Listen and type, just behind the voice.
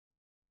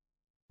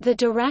The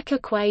Dirac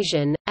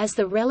equation, as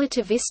the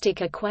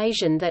relativistic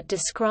equation that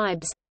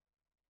describes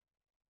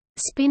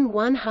spin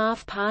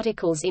 1/2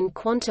 particles in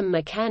quantum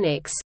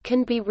mechanics,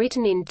 can be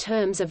written in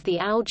terms of the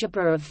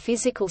algebra of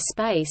physical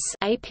space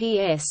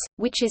 (APS),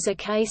 which is a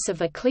case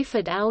of a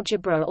Clifford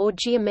algebra or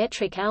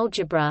geometric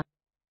algebra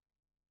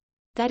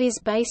that is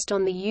based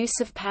on the use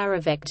of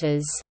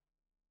paravectors.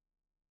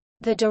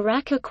 The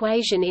Dirac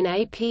equation in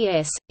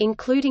APS,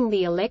 including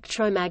the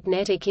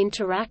electromagnetic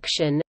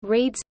interaction,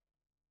 reads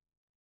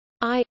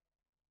I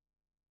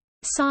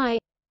psi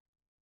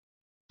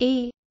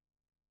E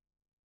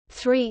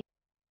 3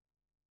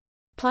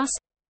 plus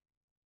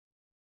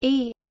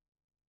E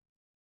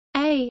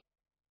A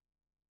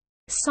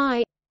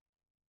psi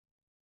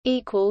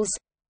equals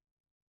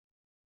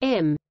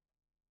M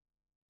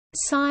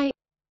psi.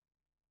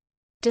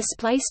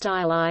 Display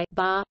style I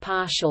bar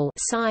partial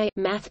psi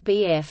math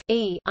BF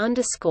E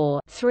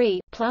underscore 3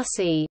 plus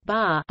E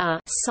bar a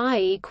psi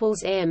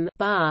equals M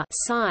bar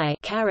psi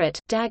caret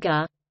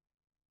dagger.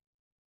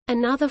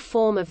 Another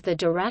form of the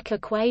Dirac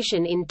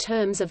equation in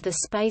terms of the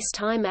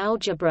space-time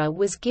algebra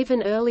was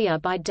given earlier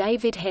by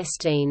David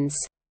Hestenes.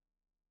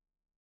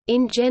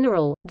 In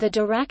general, the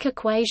Dirac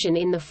equation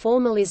in the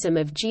formalism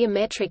of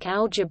geometric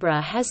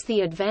algebra has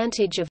the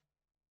advantage of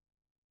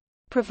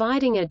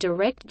providing a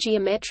direct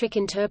geometric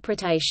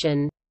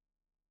interpretation.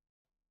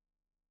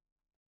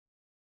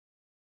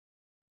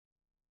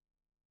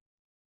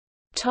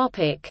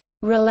 Topic: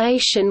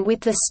 Relation with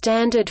the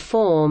standard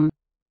form.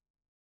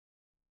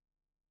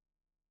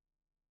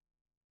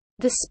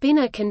 The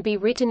spinor can be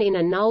written in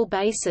a null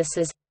basis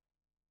as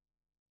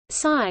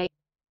psi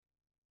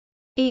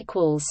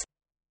equals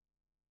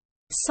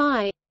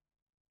psi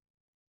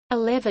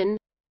 11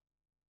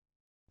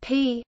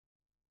 p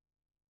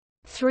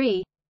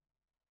 3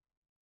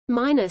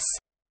 minus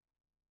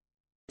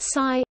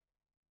psi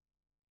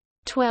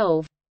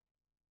 12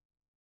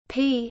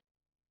 p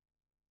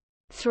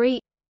 3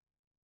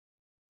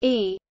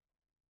 e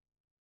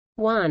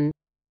 1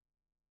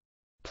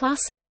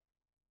 plus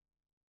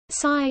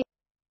psi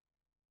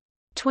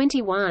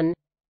 21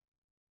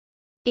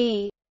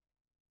 e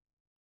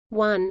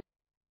 1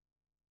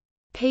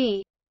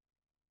 p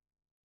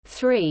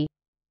 3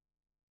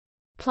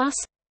 plus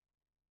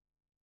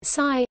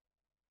psi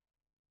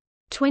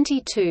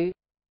 22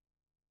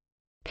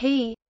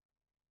 p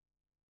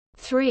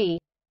 3.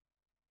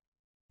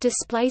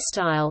 Display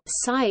style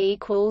psi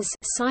equals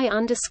psi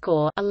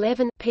underscore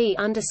 11 p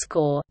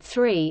underscore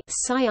 3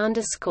 psi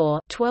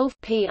underscore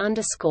 12 p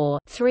underscore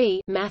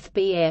 3 math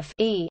BF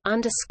e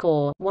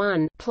underscore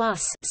 1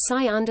 plus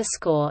psi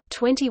underscore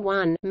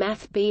 21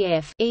 math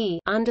BF e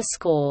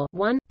underscore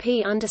 1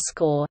 p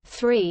underscore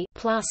 3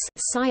 plus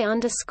psi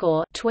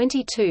underscore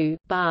 22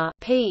 bar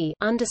p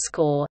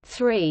underscore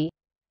 3,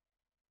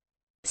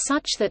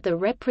 such that the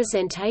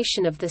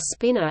representation of the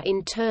spinor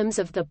in terms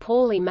of the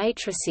Pauli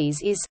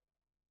matrices is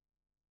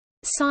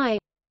psi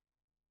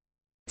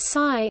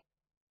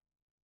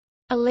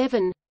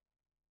 11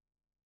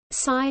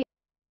 psi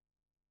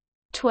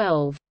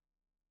 12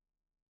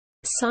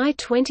 psi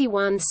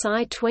 21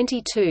 psi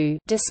 22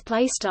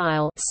 display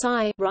style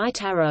psi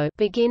right arrow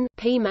begin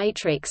p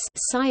matrix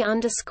psi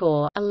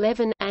underscore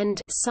 11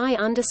 and psi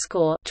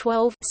underscore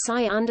 12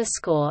 psi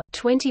underscore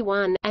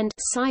 21 and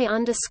psi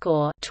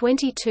underscore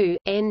 22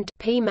 end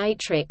p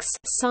matrix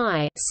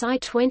psi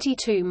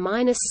 22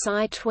 minus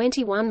psi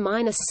 21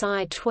 minus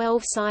psi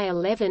 12 psi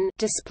 11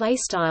 display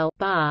style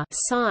bar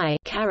psi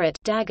caret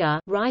dagger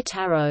right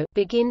arrow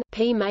begin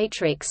p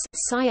matrix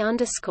psi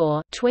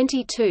underscore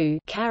 22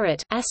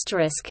 caret asterisk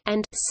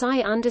and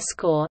psi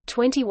underscore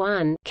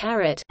 21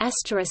 caret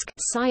asterisk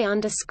psi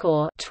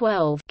underscore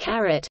 12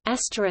 caret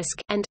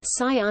asterisk and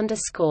psi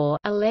underscore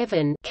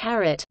 11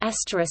 caret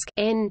asterisk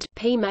end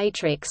p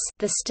matrix.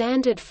 The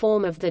standard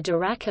form of the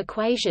Dirac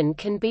equation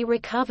can be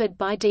recovered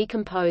by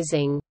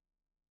decomposing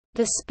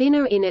the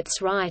spinor in its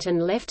right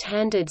and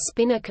left-handed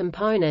spinor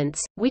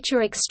components, which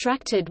are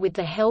extracted with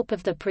the help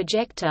of the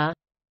projector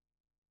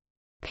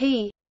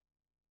p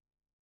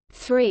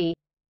 3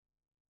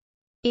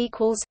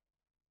 equals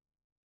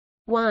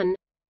 1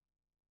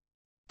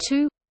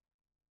 2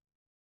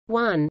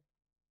 1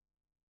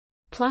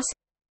 plus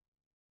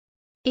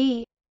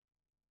e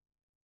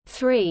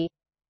 3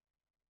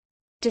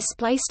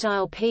 display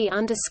style p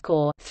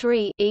underscore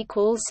 3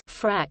 equals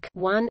frac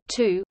 1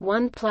 2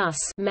 1 plus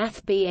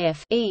math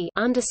BF e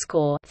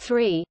underscore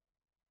 3,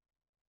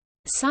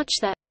 such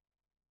that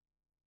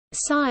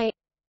psi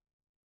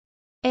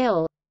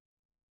l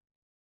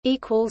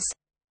equals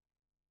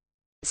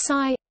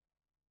psi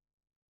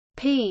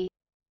p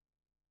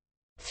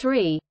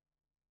 3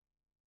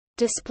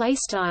 display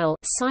style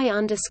psi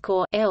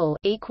underscore l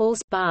equals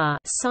bar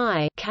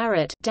psi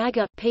caret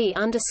dagger p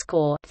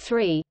underscore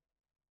 3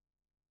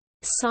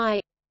 psi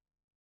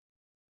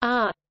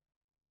r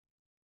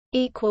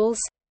equals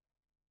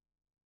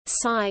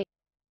psi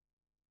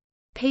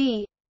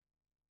p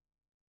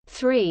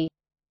 3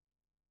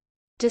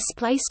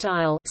 display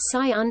style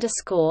psi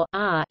underscore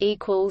r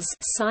equals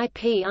psi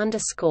p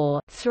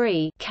underscore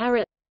 3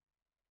 caret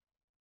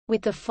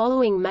with the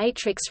following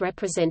matrix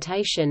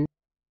representation: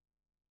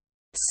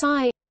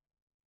 psi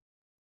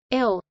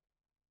L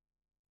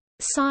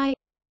psi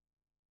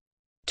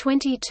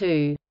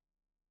 22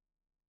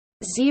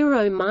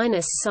 0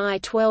 minus psi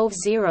 12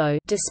 0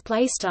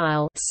 display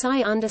style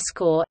psi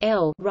underscore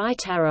L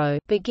right arrow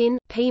begin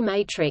P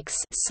matrix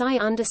psi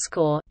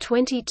underscore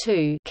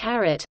 22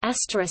 caret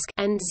asterisk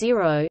and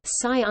 0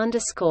 psi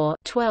underscore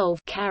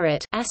 12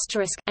 caret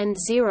asterisk and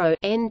 0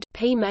 end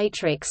P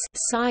matrix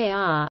psi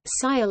R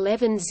psi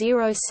 11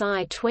 0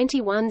 psi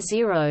 21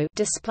 0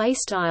 display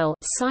style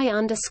psi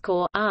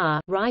underscore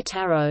R right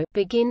arrow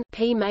begin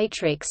P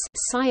matrix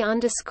psi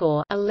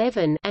underscore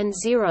 11 and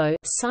 0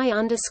 psi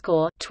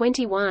underscore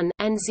 21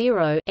 and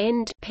 0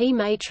 end P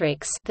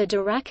matrix. The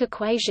Dirac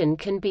equation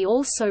can be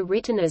also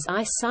written as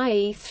I psi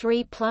e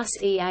 3 plus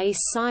ea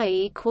psi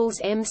equals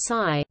m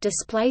psi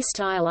display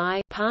style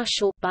I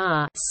partial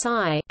bar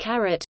psi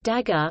caret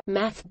dagger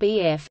math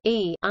bf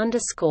e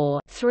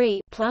underscore 3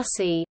 plus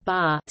e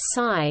bar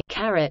psi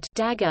caret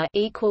dagger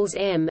equals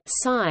m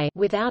psi.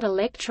 Without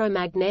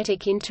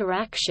electromagnetic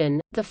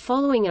interaction, the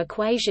following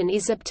equation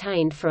is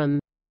obtained from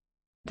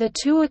the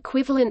two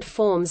equivalent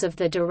forms of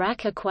the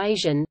Dirac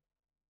equation: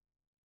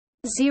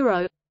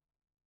 0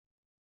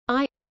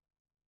 I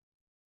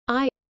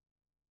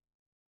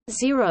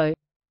 0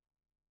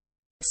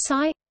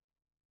 psi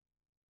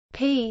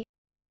p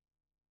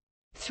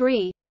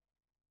 3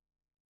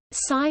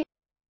 psi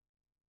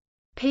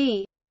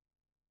p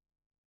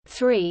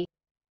 3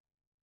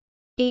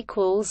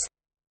 equals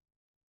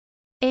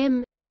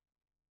m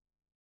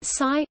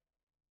psi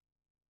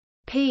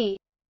p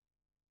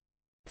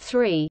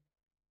 3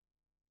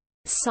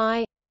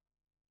 psi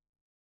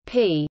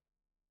p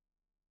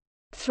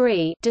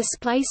 3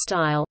 display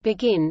style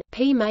begin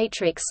P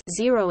matrix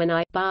 0 and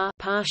I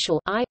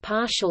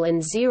partial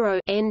and 0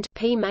 end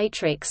P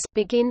matrix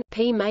begin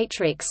P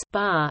matrix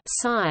bar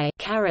psi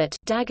caret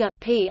dagger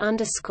P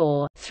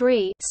underscore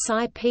 3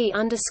 psi P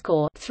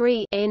underscore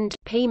 3 end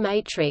P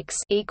matrix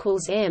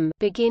equals M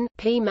begin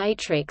P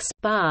matrix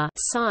bar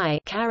psi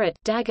caret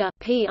dagger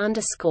P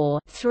underscore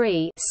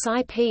 3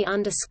 psi P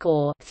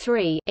underscore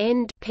 3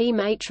 end P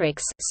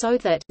matrix, so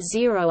that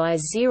 0 I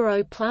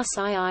 0 plus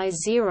I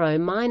 0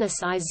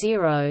 minus I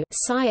 0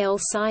 psi L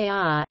psi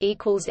R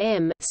equals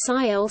M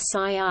psi L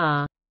psi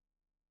R.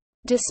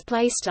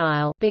 Display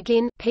style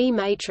begin P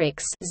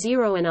matrix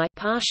 0 and I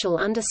partial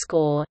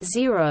underscore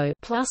 0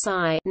 plus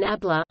I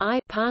nabla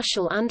I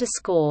partial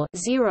underscore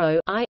 0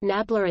 I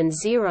nabla and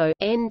 0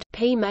 end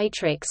P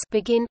matrix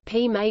begin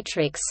P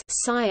matrix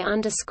psi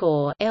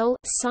underscore L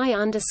psi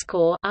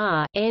underscore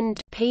R end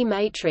P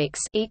matrix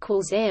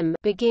equals M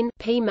begin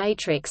P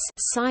matrix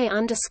psi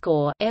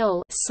underscore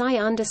L psi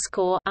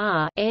underscore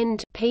R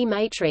end P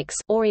matrix,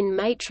 or in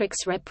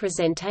matrix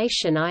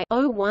representation I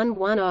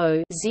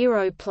 0110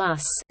 0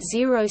 plus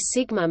 0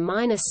 sigma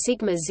minus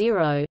sigma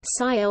 0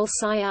 psi L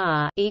psi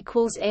R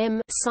equals M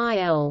psi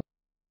L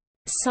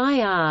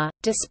psi R.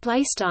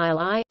 Display style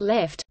I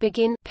left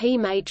begin P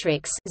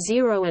matrix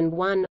 0 and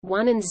 1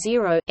 and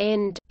 0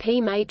 end P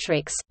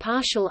matrix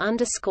partial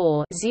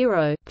underscore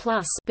 0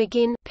 plus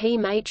begin P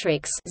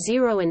matrix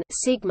 0 and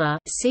sigma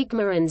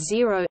and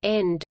 0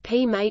 end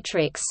P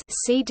matrix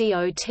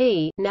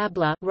CDOT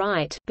nabla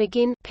right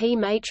begin P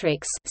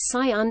matrix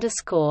psi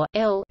underscore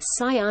L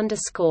psi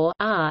underscore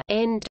R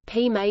end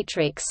P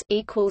matrix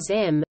equals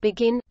M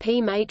begin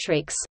P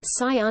matrix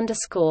psi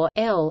underscore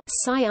L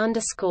psi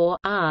underscore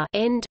R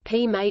end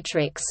P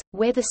matrix,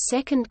 where the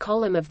second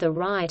column of the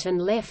right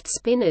and left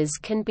spinors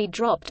can be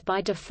dropped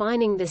by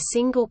defining the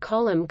single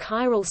column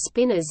chiral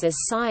spinors as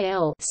psi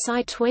L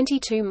psi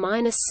 22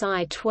 minus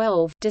psi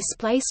 12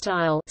 display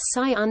style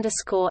psi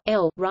underscore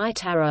L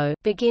right arrow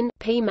begin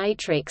P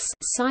matrix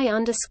psi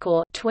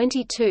underscore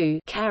 22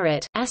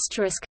 caret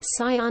asterisk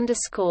psi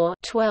underscore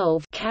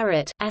 12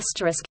 caret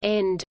asterisk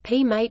end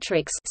P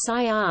matrix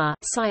psi R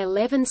psi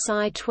 11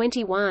 psi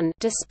 21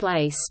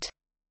 displaced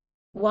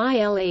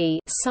YLE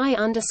psi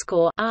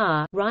underscore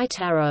R right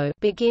arrow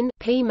begin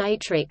P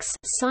matrix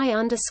psi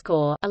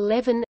underscore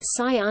 11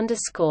 psi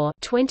underscore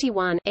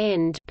 21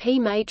 end P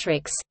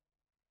matrix.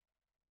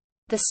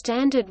 The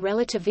standard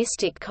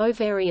relativistic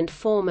covariant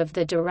form of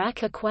the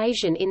Dirac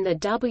equation in the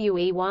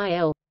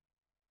WEYL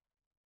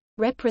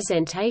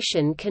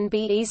representation can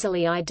be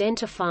easily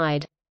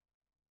identified.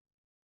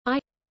 I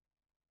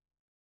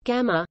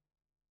gamma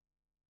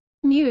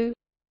mu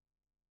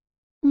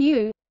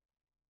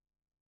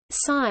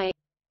psi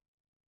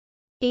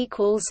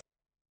equals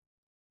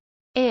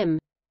M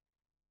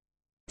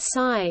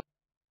psi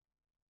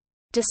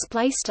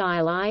display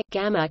style I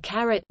gamma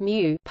caret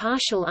mu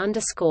partial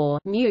underscore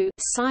mu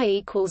psi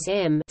equals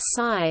M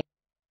psi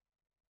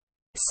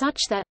such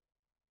that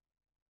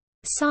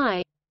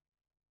psi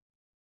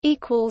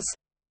equals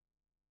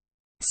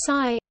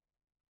psi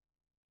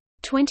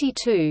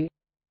 22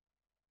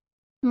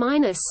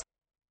 minus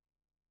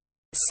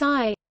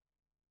psi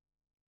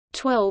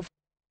 12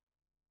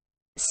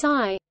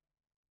 psi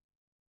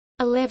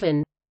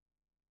 11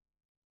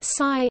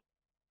 psi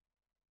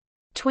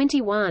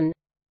 21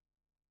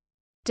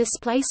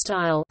 display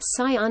style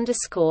psi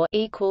underscore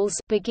equals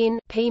begin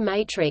p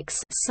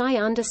matrix psi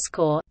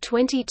underscore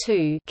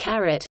 22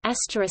 caret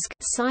asterisk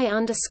psi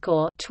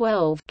underscore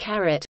 12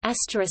 caret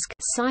asterisk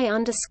psi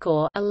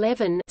underscore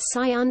 11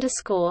 psi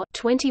underscore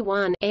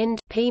 21 end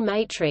p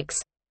matrix.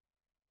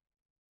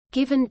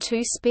 Given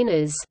two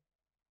spinors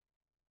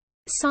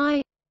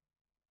psi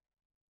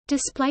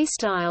display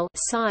style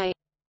psi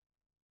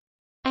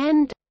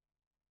and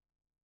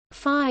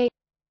phi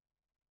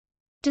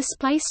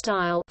display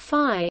style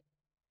phi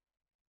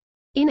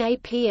in a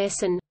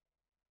PS and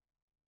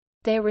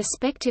their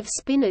respective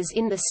spinors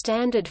in the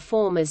standard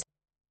form as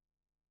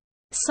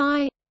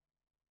psi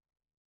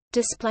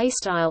display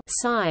style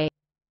psi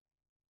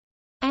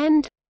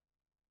and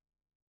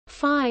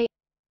phi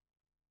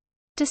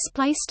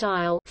display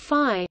style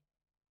phi,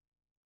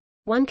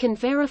 one can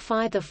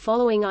verify the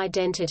following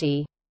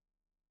identity: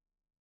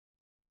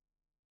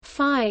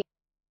 phi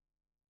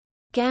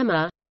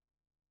gamma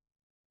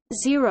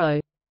 0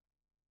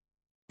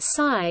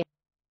 psi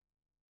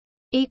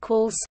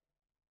equals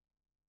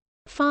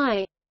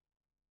phi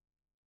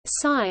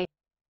psi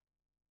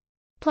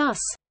plus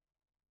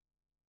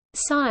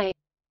psi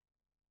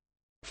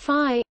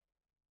phi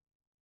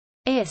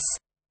s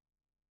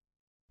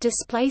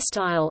display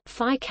style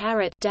phi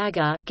caret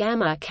dagger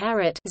gamma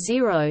caret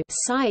 0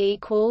 psi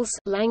equals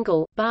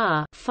Langle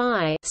bar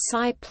phi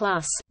psi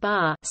plus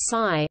bar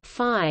psi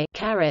phi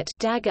caret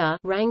dagger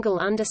wrangle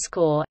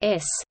underscore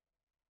s,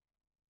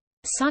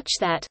 such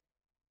that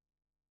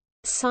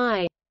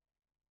psi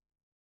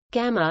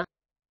gamma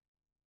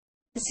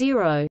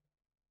 0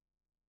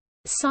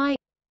 psi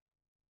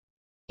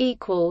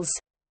equals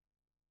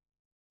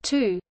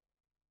 2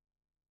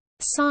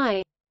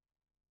 psi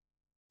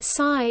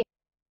psi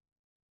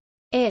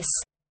s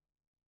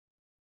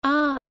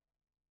r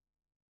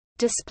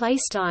display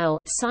style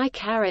psi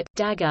caret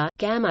dagger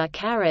gamma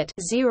caret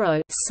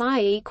 0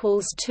 psi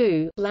equals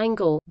 2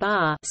 Langle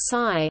bar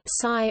psi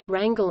psi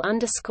wrangle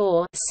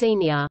underscore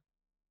senior.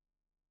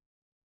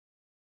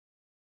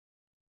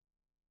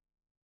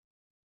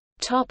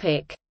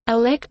 Topic: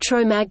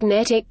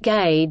 Electromagnetic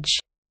gauge.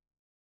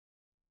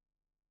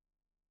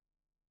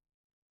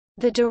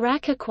 The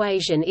Dirac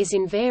equation is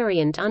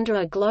invariant under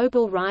a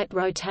global right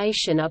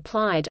rotation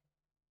applied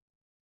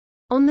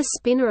on the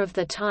spinor of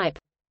the type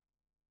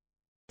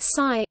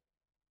psi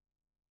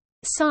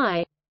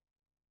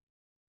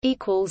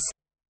equals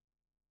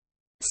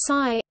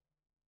psi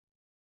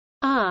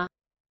r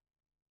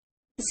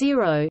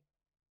 0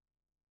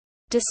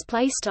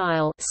 display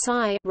style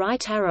psi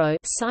right arrow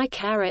psi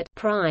caret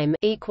prime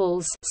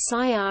equals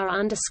psi r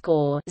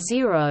underscore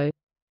 0,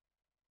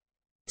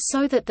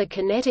 so that the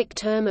kinetic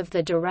term of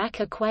the Dirac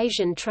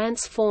equation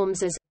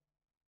transforms as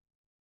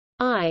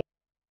I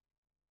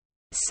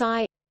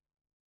psi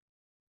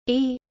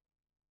e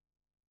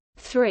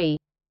 3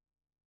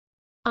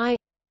 I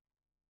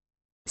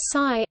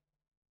psi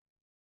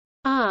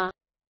r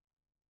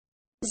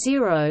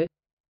 0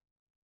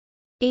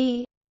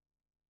 e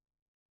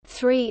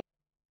 3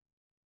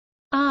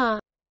 r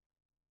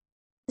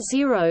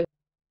 0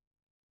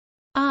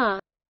 r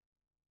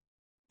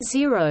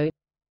 0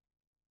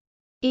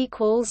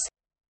 equals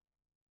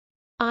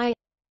I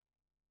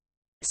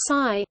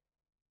psi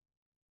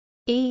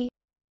e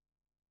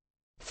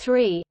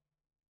 3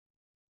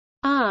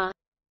 r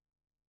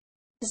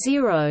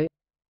 0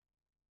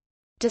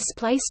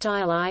 display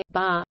style I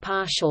bar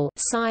partial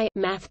psi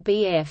math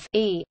BF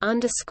e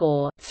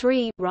underscore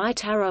 3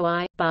 right arrow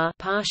I bar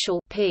partial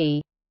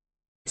P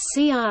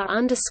CR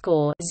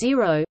underscore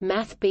 0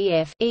 math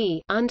BF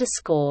e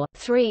underscore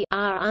 3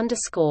 R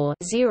underscore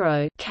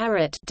 0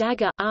 caret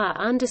dagger R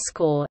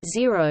underscore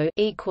 0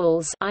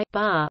 equals I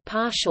bar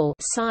partial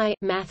psi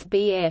math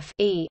BF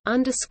e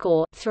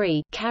underscore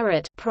 3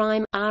 caret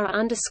prime R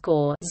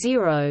underscore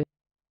 0,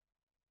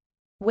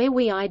 where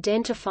we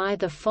identify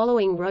the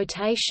following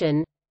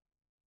rotation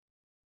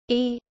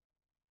E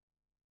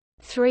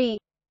 3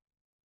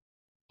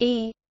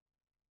 E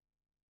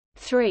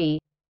 3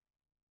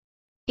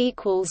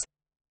 equals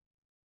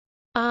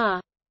R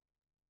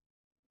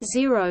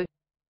 0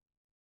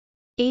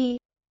 E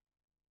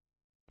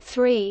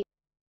 3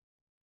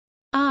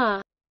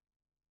 R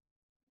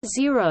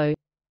 0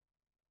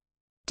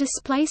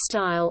 display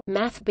style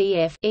math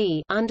BF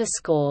e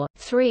underscore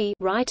 3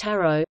 right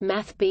arrow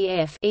math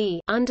BF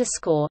e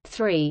underscore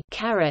 3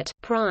 caret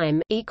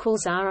prime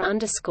equals R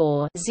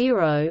underscore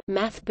 0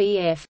 math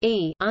BF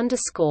e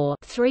underscore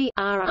 3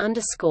 R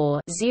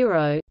underscore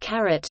 0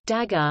 caret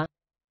dagger.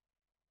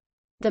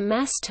 The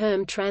mass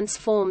term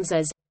transforms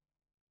as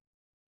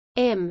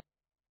m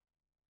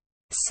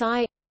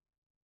psi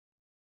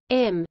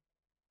m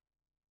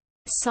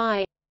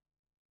psi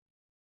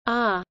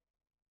r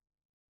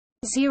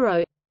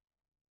 0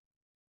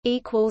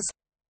 equals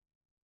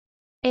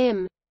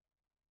m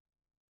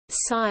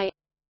psi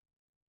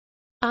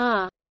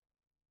r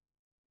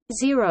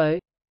 0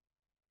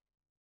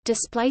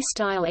 display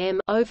style m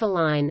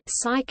overline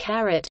psi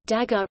caret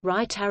dagger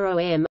right arrow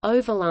m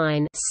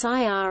overline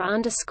psi r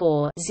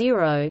underscore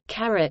 0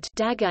 caret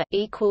dagger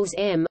equals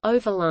m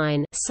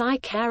overline psi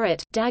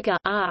caret dagger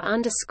r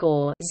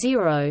underscore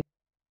 0,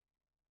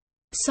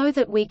 so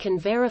that we can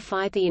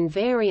verify the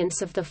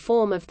invariance of the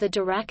form of the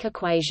Dirac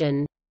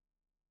equation.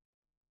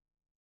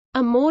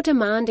 A more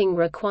demanding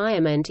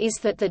requirement is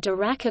that the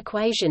Dirac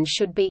equation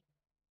should be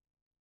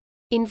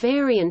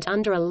invariant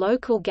under a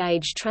local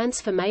gauge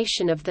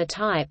transformation of the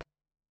type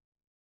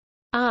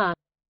R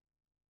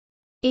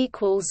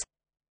equals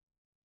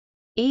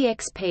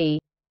exp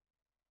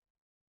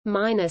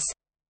minus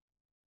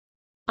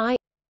I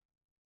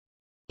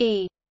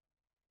e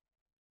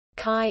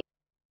chi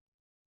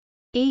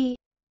e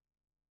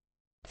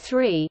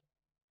 3.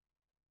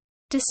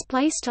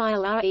 Display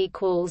style R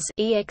equals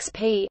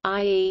exp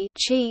ie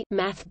chi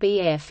math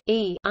BF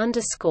e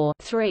underscore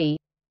 3.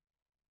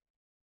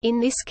 In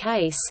this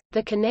case,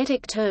 the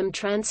kinetic term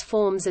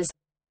transforms as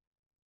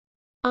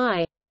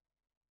I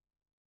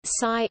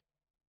psi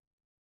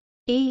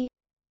e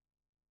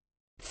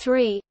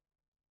 3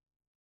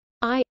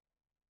 I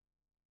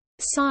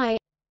psi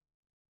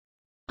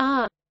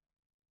r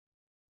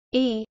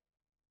e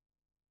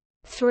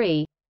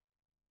 3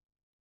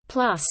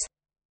 plus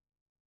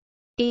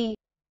e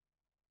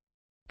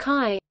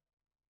chi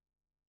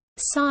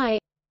psi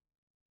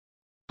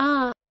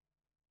r.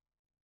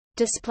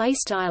 Display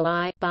style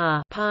I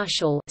bar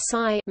partial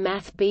psi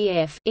math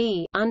BF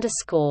e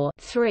underscore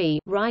 3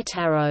 right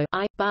arrow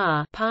I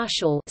bar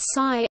partial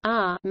psi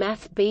r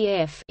math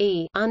BF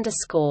e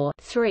underscore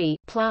 3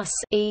 plus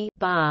e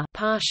bar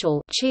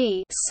partial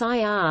chi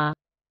psi r,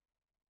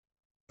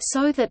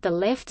 so that the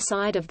left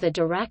side of the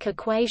Dirac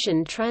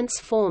equation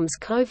transforms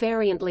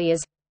covariantly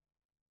as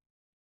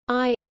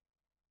I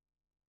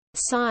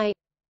psi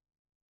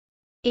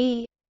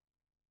e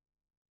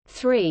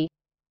 3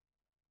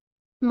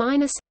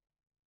 minus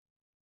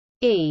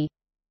e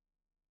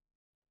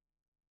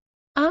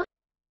a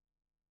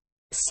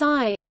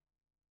psi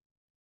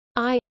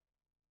I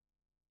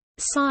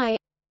psi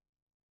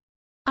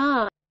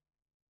r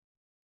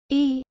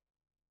e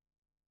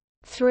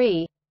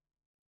 3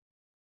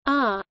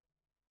 r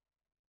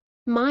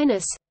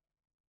minus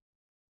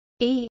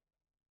e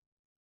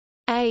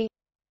a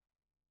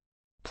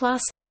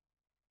plus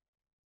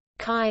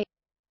chi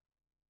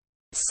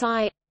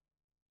psi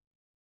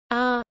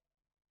r.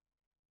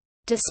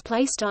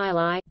 Display style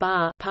I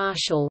bar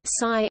partial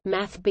psi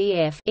math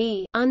BF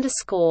e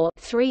underscore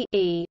 3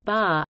 e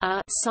bar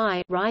a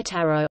psi right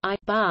arrow I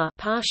bar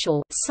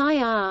partial psi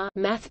r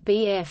math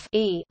BF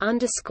e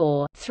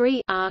underscore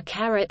 3 r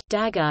caret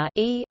dagger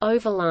e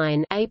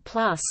overline a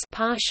plus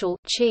partial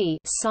chi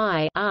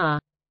psi r,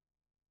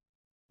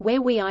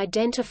 where we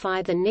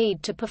identify the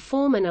need to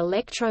perform an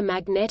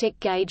electromagnetic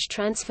gauge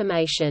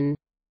transformation.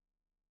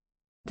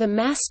 The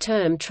mass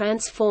term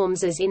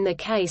transforms as in the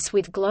case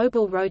with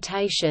global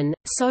rotation,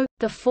 so,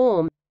 the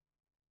form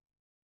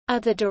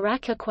of the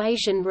Dirac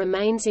equation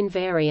remains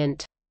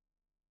invariant.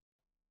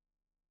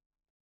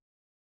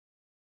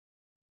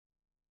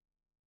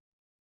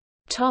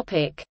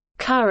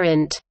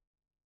 Current.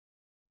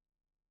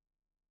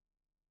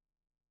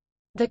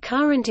 The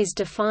current is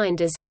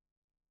defined as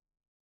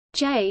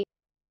J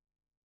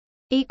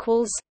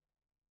equals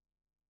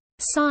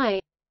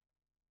psi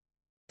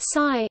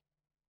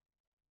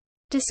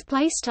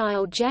display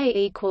style J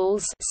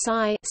equals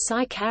psi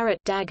caret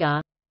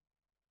dagger,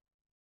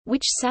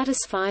 which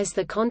satisfies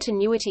the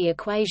continuity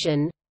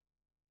equation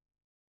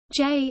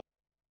J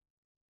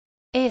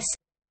s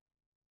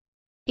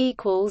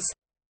equals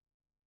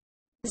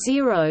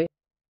 0.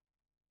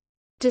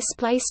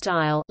 Display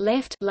style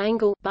left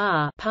Langle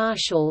bar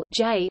partial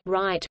J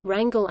right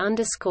wrangle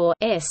underscore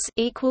s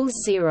equals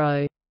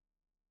 0.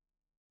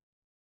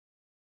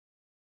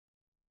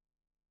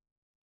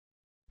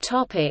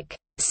 Topic: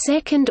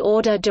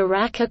 Second-order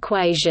Dirac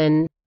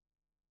equation.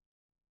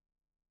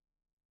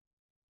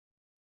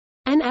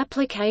 An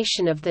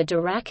application of the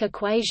Dirac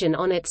equation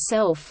on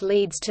itself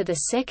leads to the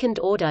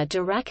second-order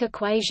Dirac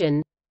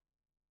equation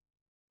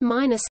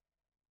minus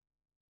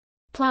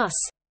plus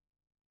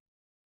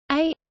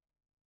a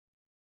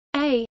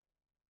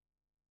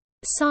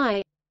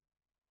psi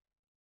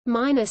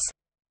minus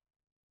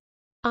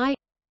I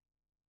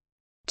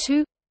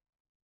 2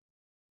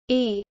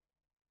 e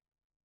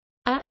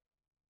a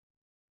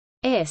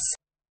s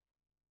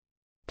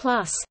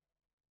plus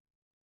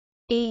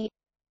e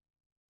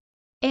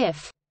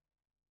f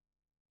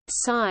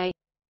psi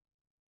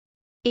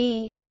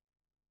e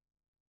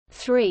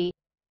 3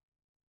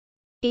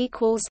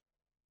 equals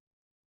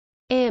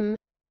m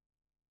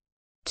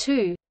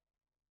 2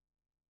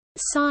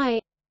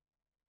 psi.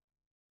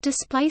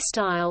 Display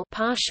style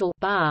partial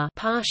bar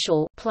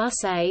partial plus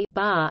a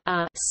bar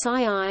a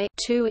psi I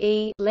 2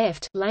 e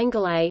left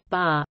Langle a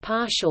bar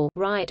partial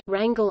right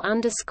wrangle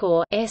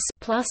underscore s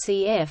plus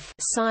e f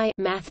psi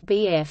math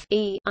BF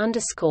e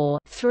underscore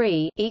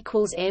 3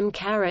 equals m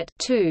caret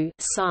 2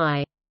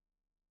 psi.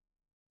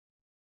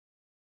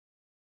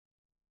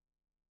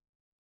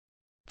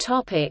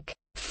 Topic: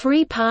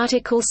 Free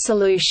particle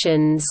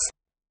solutions.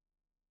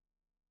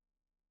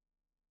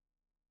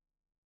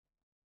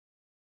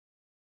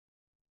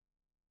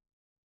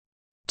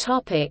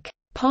 Topic: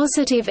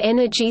 Positive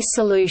energy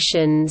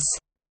solutions.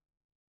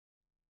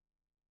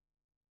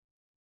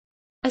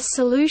 A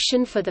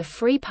solution for the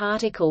free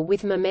particle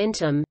with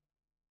momentum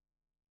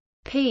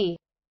p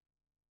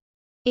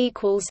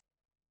equals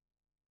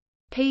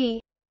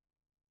p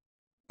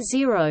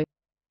 0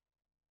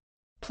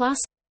 plus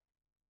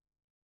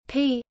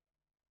p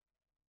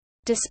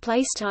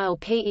display style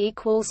p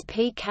equals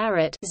p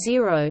caret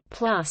 0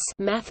 plus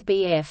math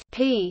BF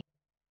p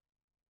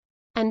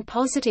and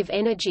positive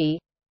energy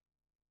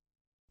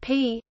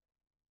p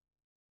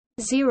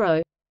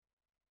 0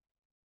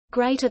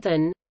 greater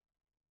than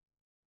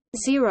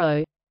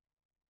 0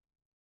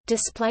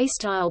 display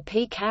style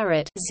p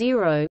caret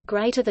 0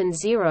 greater than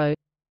 0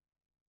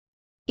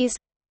 is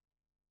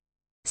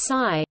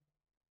psi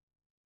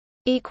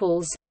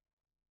equals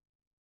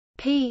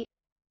p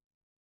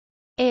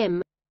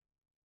m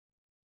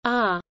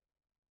r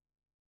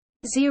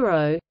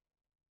 0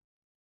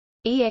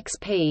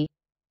 exp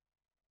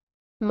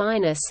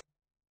minus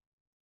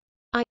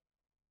I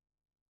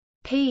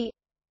p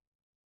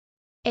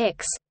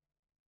x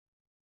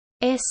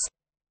s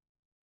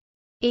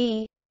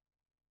e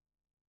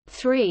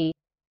 3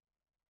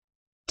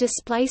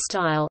 display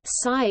style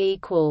psi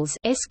equals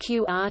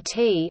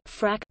sqrt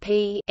frac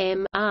p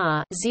m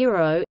r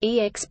 0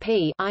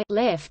 exp I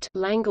left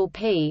Langle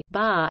p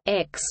bar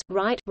x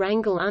right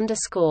wrangle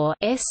underscore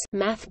s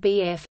math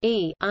bf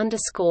e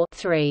underscore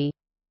 3.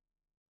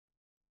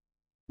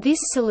 This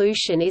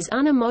solution is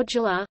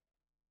unimodular.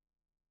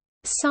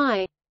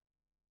 Psi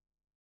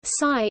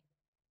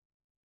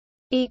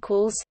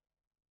equals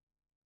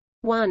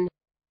 1.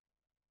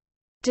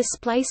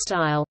 Display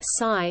style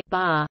psi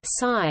bar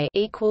psi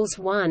equals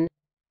 1,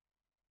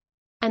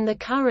 and the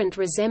current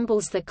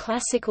resembles the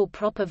classical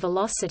proper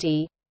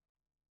velocity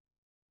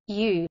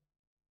u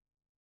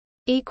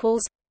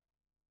equals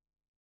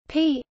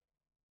p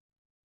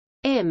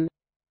m.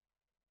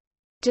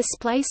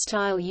 Display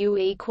style u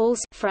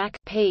equals frac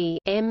p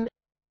m.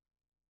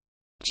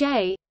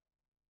 J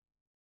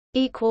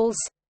equals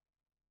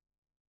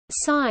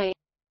psi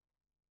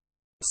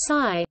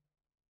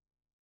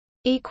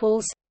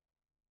equals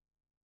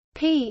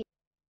p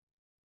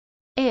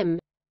m.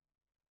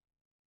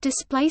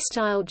 Display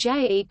style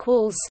j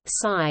equals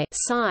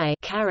psi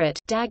caret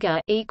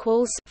dagger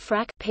equals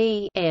frac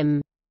p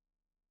m.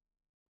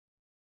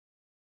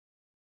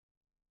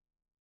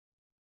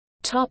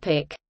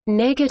 Topic: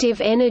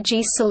 Negative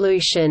energy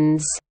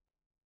solutions.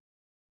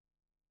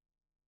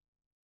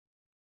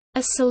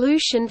 A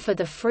solution for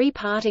the free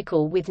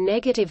particle with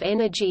negative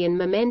energy and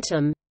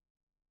momentum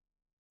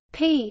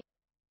p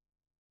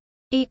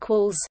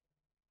equals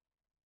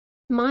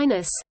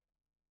minus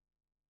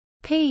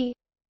p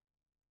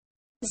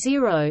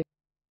 0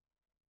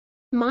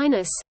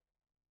 minus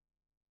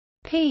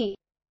p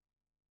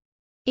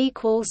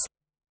equals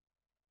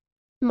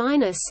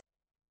minus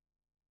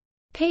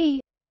p.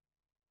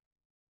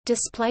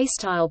 Display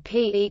style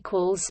p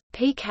equals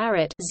p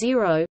caret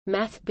 0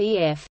 math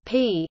bf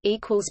p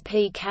equals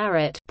p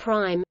caret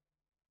prime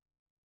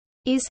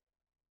is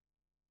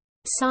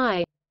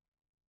psi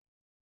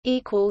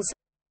equals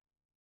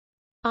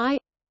I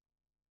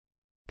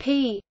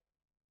p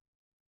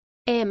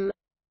m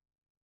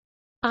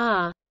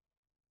r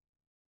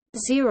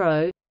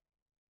 0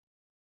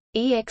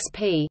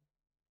 exp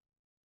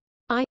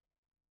I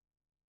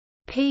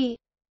p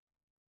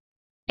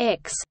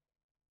x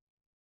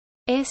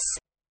s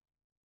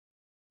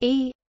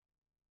e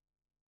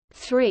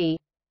 3.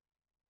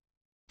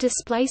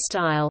 Display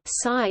style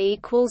psi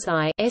equals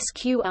I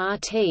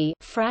sqrt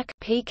frac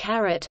p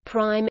caret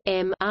prime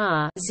m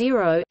r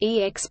 0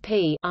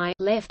 exp I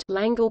left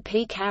Langle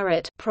p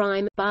caret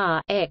prime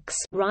bar x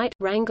right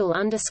wrangle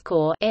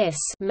underscore s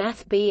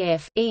math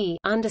bf e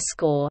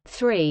underscore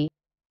 3.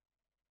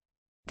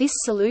 This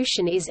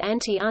solution is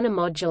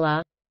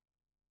anti-unimodular.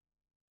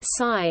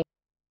 Psi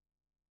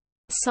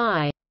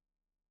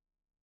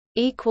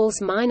equals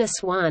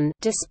 -1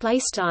 display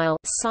style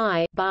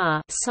psi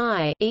bar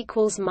psi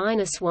equals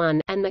 -1,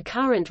 and the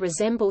current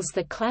resembles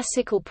the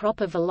classical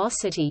proper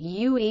velocity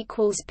u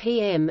equals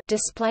pm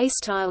display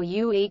style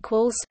u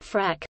equals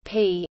frac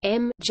p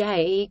m.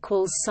 J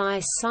equals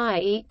psi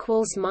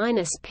equals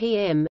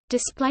 -pm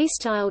display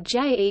style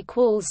j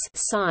equals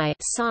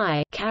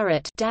psi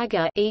caret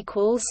dagger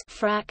equals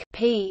frac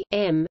p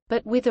m,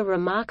 but with a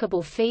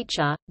remarkable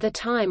feature: the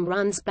time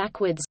runs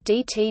backwards.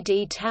 Dt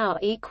d tau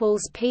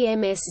equals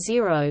pms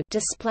 0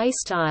 display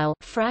style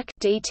frac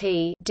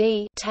dt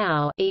d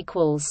tau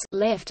equals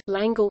left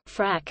Langle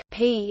frac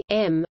p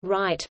m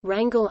right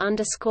wrangle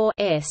underscore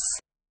s.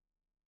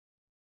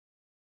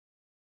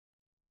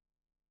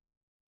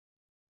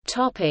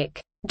 Topic: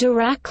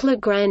 Dirac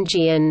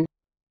Lagrangian.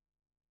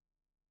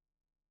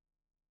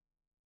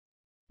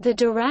 The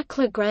Dirac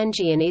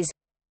Lagrangian is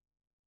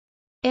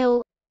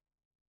L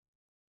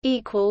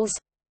equals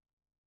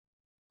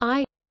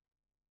I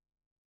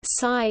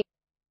psi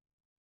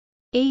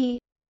e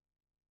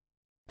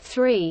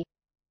 3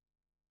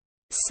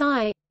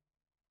 psi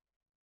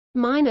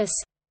minus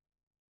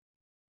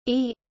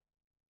E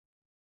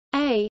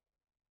A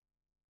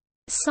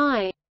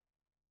psi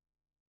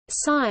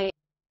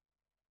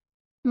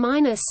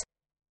minus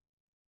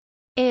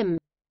M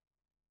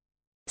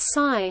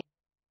psi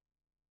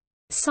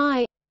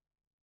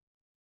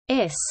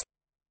S.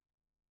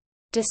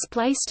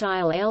 Display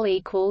style L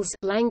equals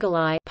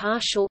Langoli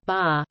partial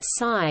bar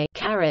psi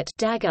caret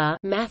dagger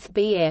math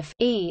BF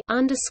E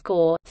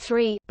underscore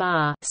 3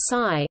 bar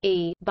psi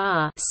E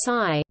bar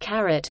psi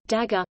caret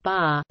dagger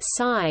bar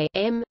psi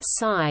M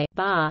psi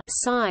bar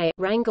psi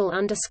wrangle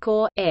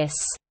underscore S.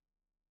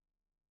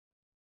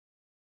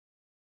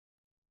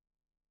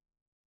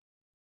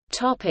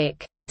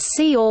 Topic.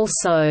 See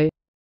also: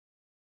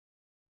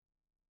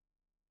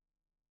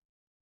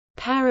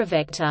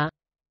 paravector,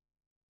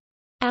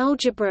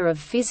 algebra of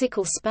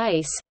physical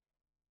space,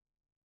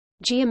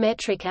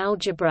 geometric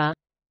algebra,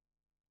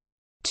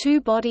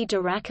 two-body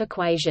Dirac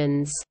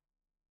equations.